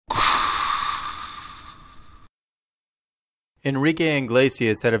Enrique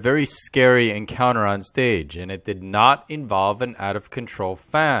Iglesias had a very scary encounter on stage, and it did not involve an out-of-control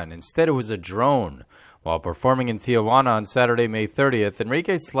fan. Instead, it was a drone. While performing in Tijuana on Saturday, May 30th,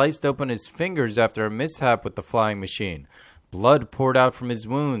 Enrique sliced open his fingers after a mishap with the flying machine. Blood poured out from his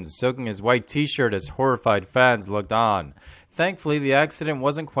wounds, soaking his white t-shirt as horrified fans looked on. Thankfully, the accident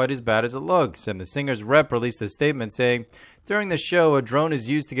wasn't quite as bad as it looks, and the singer's rep released a statement saying, "During the show, a drone is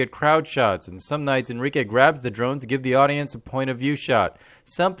used to get crowd shots, and some nights Enrique grabs the drone to give the audience a point-of-view shot.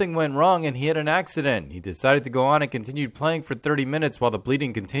 Something went wrong and he had an accident. He decided to go on and continued playing for 30 minutes while the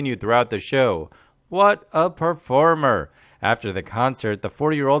bleeding continued throughout the show." What a performer! After the concert, the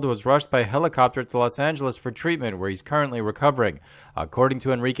 40-year-old was rushed by helicopter to Los Angeles for treatment, where he's currently recovering. According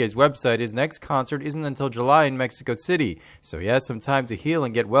to Enrique's website, his next concert isn't until July in Mexico City, so he has some time to heal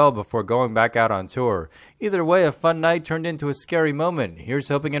and get well before going back out on tour. Either way, a fun night turned into a scary moment. Here's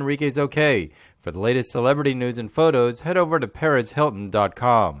hoping Enrique's okay. For the latest celebrity news and photos, head over to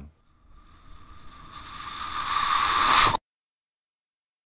PerezHilton.com.